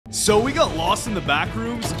So we got lost in the back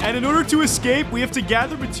rooms, and in order to escape, we have to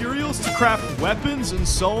gather materials to craft weapons and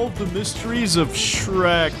solve the mysteries of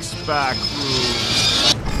Shrek's back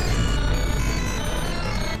rooms.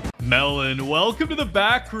 Melon, welcome to the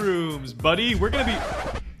back rooms, buddy. We're gonna be...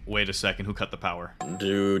 Wait a second, who cut the power?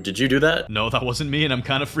 Dude, did you do that? No, that wasn't me, and I'm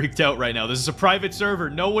kind of freaked out right now. This is a private server.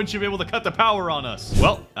 No one should be able to cut the power on us.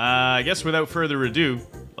 Well, I guess without further ado,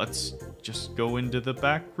 let's just go into the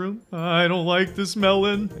back room. I don't like this,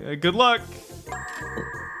 Melon. Good luck.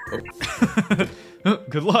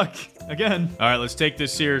 Good luck. Again. All right, let's take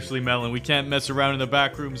this seriously, Melon. We can't mess around in the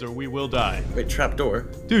back rooms or we will die. Wait, trapdoor?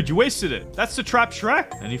 Dude, you wasted it. That's the trap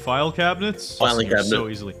Shrek. Any file cabinets? Filing cabinet. So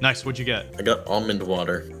easily. Nice, what'd you get? I got almond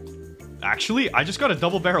water. Actually, I just got a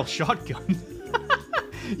double barrel shotgun.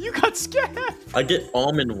 You got scammed. I get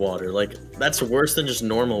almond water. Like, that's worse than just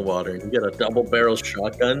normal water. You get a double barrel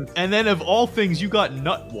shotgun. And then of all things, you got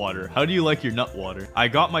nut water. How do you like your nut water? I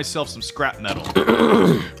got myself some scrap metal.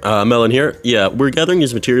 Melon here. Yeah, we're gathering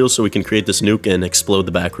these materials so we can create this nuke and explode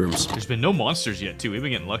the back rooms. There's been no monsters yet, too. We've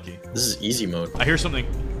been getting lucky. This is easy mode. I hear something.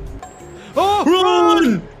 Oh!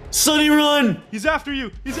 Run! Sonny, run! He's after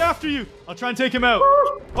you. He's after you. I'll try and take him out.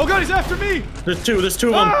 Oh god, he's after me. There's two of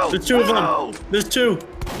them. There's two of them. There's two.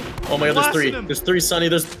 Oh my god, there's three. There's three, Sonny.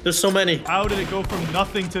 There's so many. How did it go from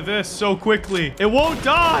nothing to this so quickly? It won't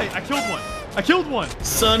die. I killed one. I killed one.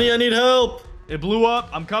 Sonny, I need help. It blew up.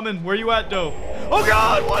 I'm coming. Where you at, Doe? Oh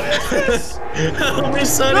god, what is this? Help me,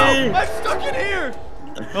 Sonny. No, I'm stuck in here.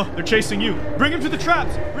 Oh, they're chasing you. Bring him to the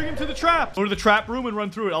traps. Bring him to the traps. Go to the trap room and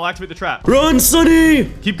run through it. I'll activate the trap. Run, Sonny.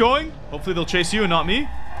 Keep going. Hopefully they'll chase you and not me.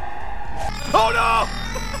 Oh no!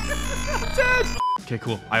 I'm dead. Okay,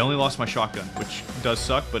 cool. I only lost my shotgun, which does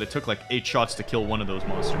suck, but it took like 8 shots to kill one of those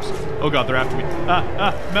monsters. Oh god, they're after me.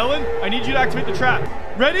 Melon, I need you to activate the trap.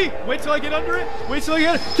 Ready? Wait till I get under it. Wait till I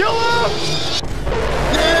get it. Kill him!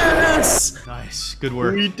 Yes! Nice. Good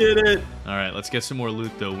work. We did it. All right, let's get some more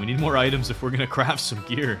loot, though. We need more items if we're going to craft some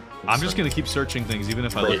gear. I'm just going to keep searching things, even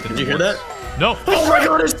if I looked in the Did you hear that? No. Oh my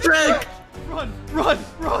god, it's Shrek! Run, run,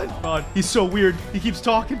 run. God, he's so weird. He keeps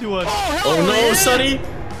talking to us. Oh no, Sonny!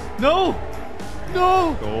 No.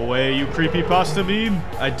 No! Go away, you creepy pasta meme.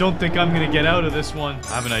 I don't think I'm gonna get out of this one.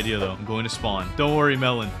 I have an idea, though. I'm going to spawn. Don't worry,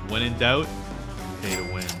 Melon. When in doubt, pay to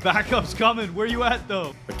win. Backup's coming. Where you at,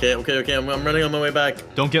 though? Okay. I'm running on my way back.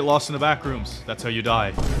 Don't get lost in the back rooms. That's how you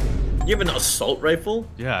die. You have an assault rifle?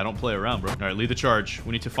 Yeah, I don't play around, bro. All right, lead the charge.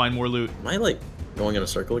 We need to find more loot. Am I, like, going in a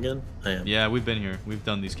circle again? I am. Yeah, we've been here. We've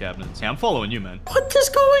done these cabinets. Hey, I'm following you, man. What is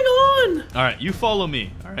going on? All right, you follow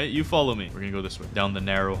me. All right, you follow me. We're gonna go this way. Down the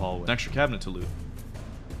narrow hallway. An extra cabinet to loot.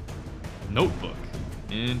 Notebook.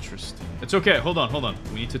 Interesting. It's okay. Hold on, hold on.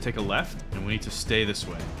 We need to take a left, and we need to stay this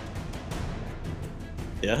way.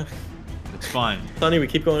 Yeah? It's fine. Sonny, we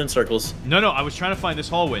keep going in circles. No, I was trying to find this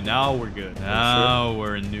hallway. Now we're good. Now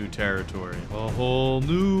we're in new territory. A whole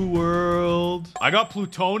new world. I got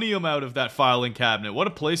plutonium out of that filing cabinet. What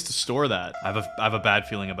a place to store that. I have a bad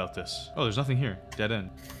feeling about this. Oh, there's nothing here. Dead end.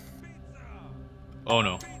 Oh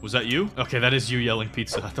no. Was that you? Okay, that is you yelling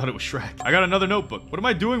pizza. I thought it was Shrek. I got another notebook. What am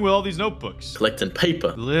I doing with all these notebooks? Collecting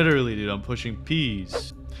paper. Literally, dude, I'm pushing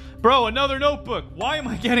peas. Bro, another notebook. Why am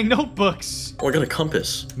I getting notebooks? Oh, I got a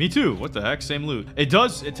compass. Me too. What the heck? Same loot. It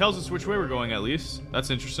tells us which way we're going at least.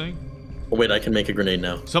 That's interesting. Oh wait, I can make a grenade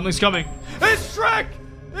now. Something's coming. It's Shrek!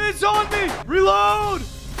 It's on me! Reload!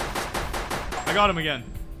 I got him again.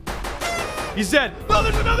 He's dead. No,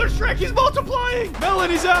 there's another Shrek. He's multiplying.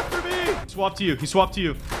 Melon, he's after me. Swap to you. He swapped to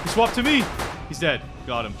you. He swapped to me. He's dead.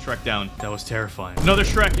 Got him. Shrek down. That was terrifying. Another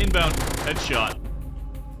Shrek inbound. Headshot.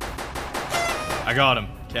 I got him.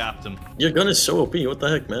 Capped him. Your gun is so OP. What the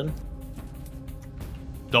heck, man?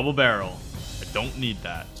 Double barrel. I don't need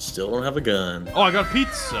that. Still don't have a gun. Oh, I got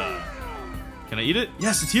pizza. Can I eat it?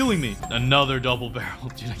 Yes, it's healing me. Another double barrel.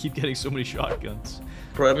 Dude, I keep getting so many shotguns.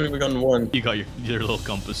 Bro, I haven't even gotten one. You got your little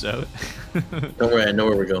compass out. Don't worry, I know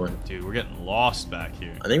where we're going. Dude, we're getting lost back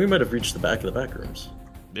here. I think we might have reached the back of the back rooms.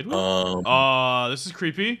 Did we? This is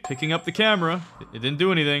creepy. Picking up the camera. It didn't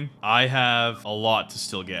do anything. I have a lot to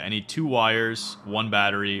still get. I need 2 wires, 1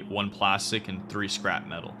 battery, 1 plastic, and 3 scrap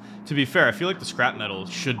metal. To be fair, I feel like the scrap metal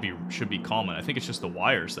should be common. I think it's just the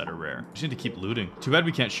wires that are rare. We just need to keep looting. Too bad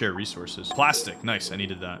we can't share resources. Plastic. Nice. I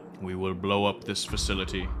needed that. We will blow up this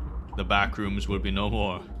facility. The back rooms will be no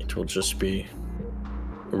more. It will just be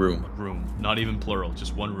a room. Room. Not even plural.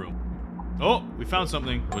 Just 1 room. Oh, we found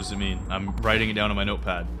something. What does it mean? I'm writing it down on my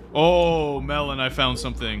notepad. Oh, Melon, I found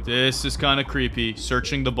something. This is kind of creepy.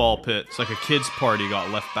 Searching the ball pit. It's like a kid's party got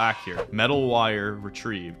left back here. Metal wire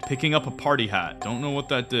retrieved. Picking up a party hat. Don't know what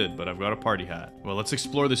that did, but I've got a party hat. Well, let's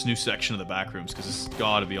explore this new section of the back rooms because this has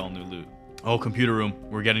got to be all new loot. Oh, computer room.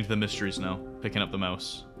 We're getting to the mysteries now. Picking up the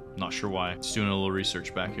mouse. Not sure why. Just doing a little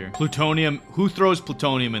research back here. Plutonium. Who throws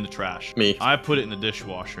plutonium in the trash? Me. I put it in the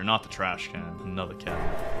dishwasher, not the trash can. Another can.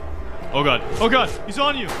 Oh god. Oh god. He's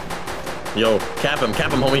on you. Yo, cap him,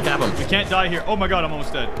 homie, cap him. We can't die here. Oh my god, I'm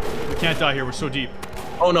almost dead. We can't die here. We're so deep.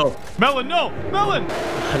 Oh no. Melon, no! Melon!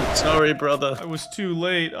 I'm sorry, brother. I was too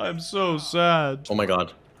late. I'm so sad. Oh my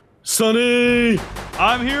god. Sonny!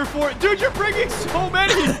 I'm here for it. Dude, you're bringing so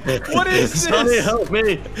many. What is this? Sonny, help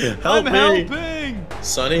me. Help me. I'm helping.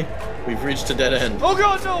 Sonny, we've reached a dead end. Oh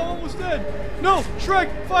god, no, I'm almost dead. No,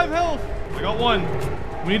 Shrek, 5 health. I got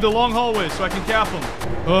 1. We need the long hallway so I can cap him.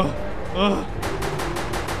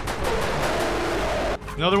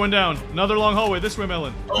 Another one down. Another long hallway. This way,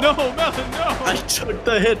 Melon. Oh. No, Melon, no. I took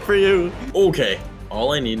the hit for you. Okay.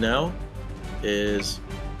 All I need now is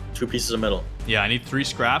 2 pieces of metal. Yeah, I need 3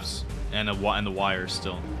 scraps and the wires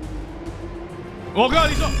still. Oh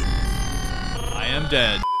god, he's up. I am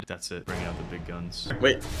dead. That's it. Bring out the big guns.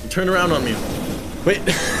 Wait, turn around on me. Wait.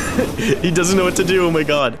 He doesn't know what to do. Oh my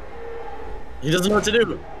god. He doesn't know what to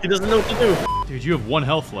do. He doesn't know what to do. Dude, you have 1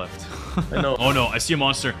 health left. I know. Oh no, I see a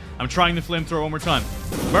monster. I'm trying the flamethrower one more time.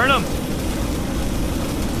 Burn him!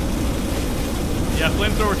 Yeah,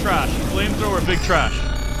 flamethrower trash. Flamethrower big trash.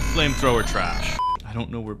 Flamethrower trash. I don't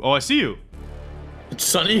know where. Oh, I see you.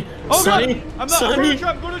 Sonny. Oh Sonny. god! I'm not. Sonny. Go to the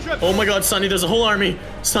trap. Go to the trap. Oh my god, Sonny, there's a whole army.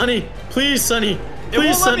 Sonny, please, Sonny. It won't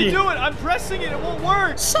Please, let me Sonny. do it. I'm pressing it. It won't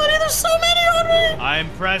work. Sonny, there's so many on me. I'm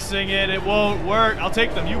pressing it. It won't work. I'll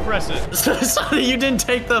take them. You press it. Sonny, you didn't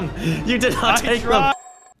take them. You did not take them.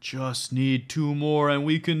 Just need 2 more and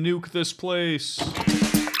we can nuke this place.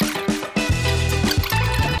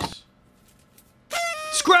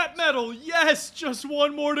 Scrap metal! Yes! Just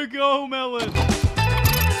 1 more to go, Melon!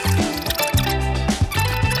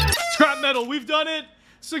 Scrap metal! We've done it!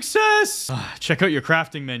 Success! Check out your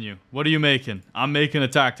crafting menu. What are you making? I'm making a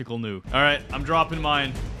tactical nuke. Alright, I'm dropping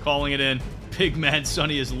mine. Calling it in. Big Man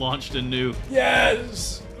Sonny has launched a nuke.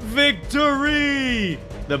 Yes! Victory!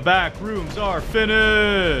 The back rooms are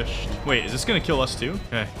finished. Wait, is this gonna kill us too?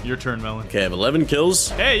 Okay, your turn, Melon. Okay, I have 11 kills.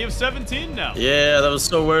 Hey, you have 17 now. Yeah, that was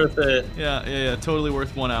so worth it. Yeah. Totally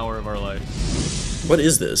worth 1 hour of our life. What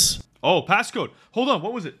is this? Oh, passcode. Hold on,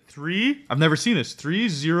 what was it? 3? I've never seen this.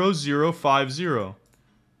 30050.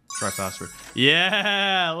 Try password.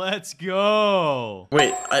 Yeah, let's go.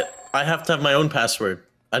 Wait, I have to have my own password.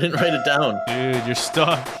 I didn't write it down. Dude, you're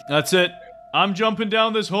stuck. That's it. I'm jumping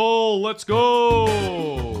down this hole. Let's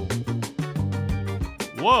go.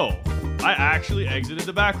 Whoa. I actually exited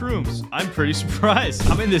the back rooms. I'm pretty surprised.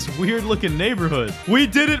 I'm in this weird looking neighborhood. We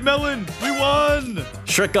did it, Melon. We won.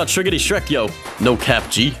 Shrek got Shriggity Shrek, yo. No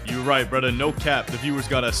cap, G. You're right, brother. No cap. The viewers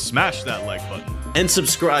gotta smash that like button. And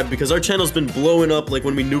subscribe because our channel's been blowing up like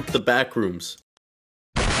when we nuked the back rooms.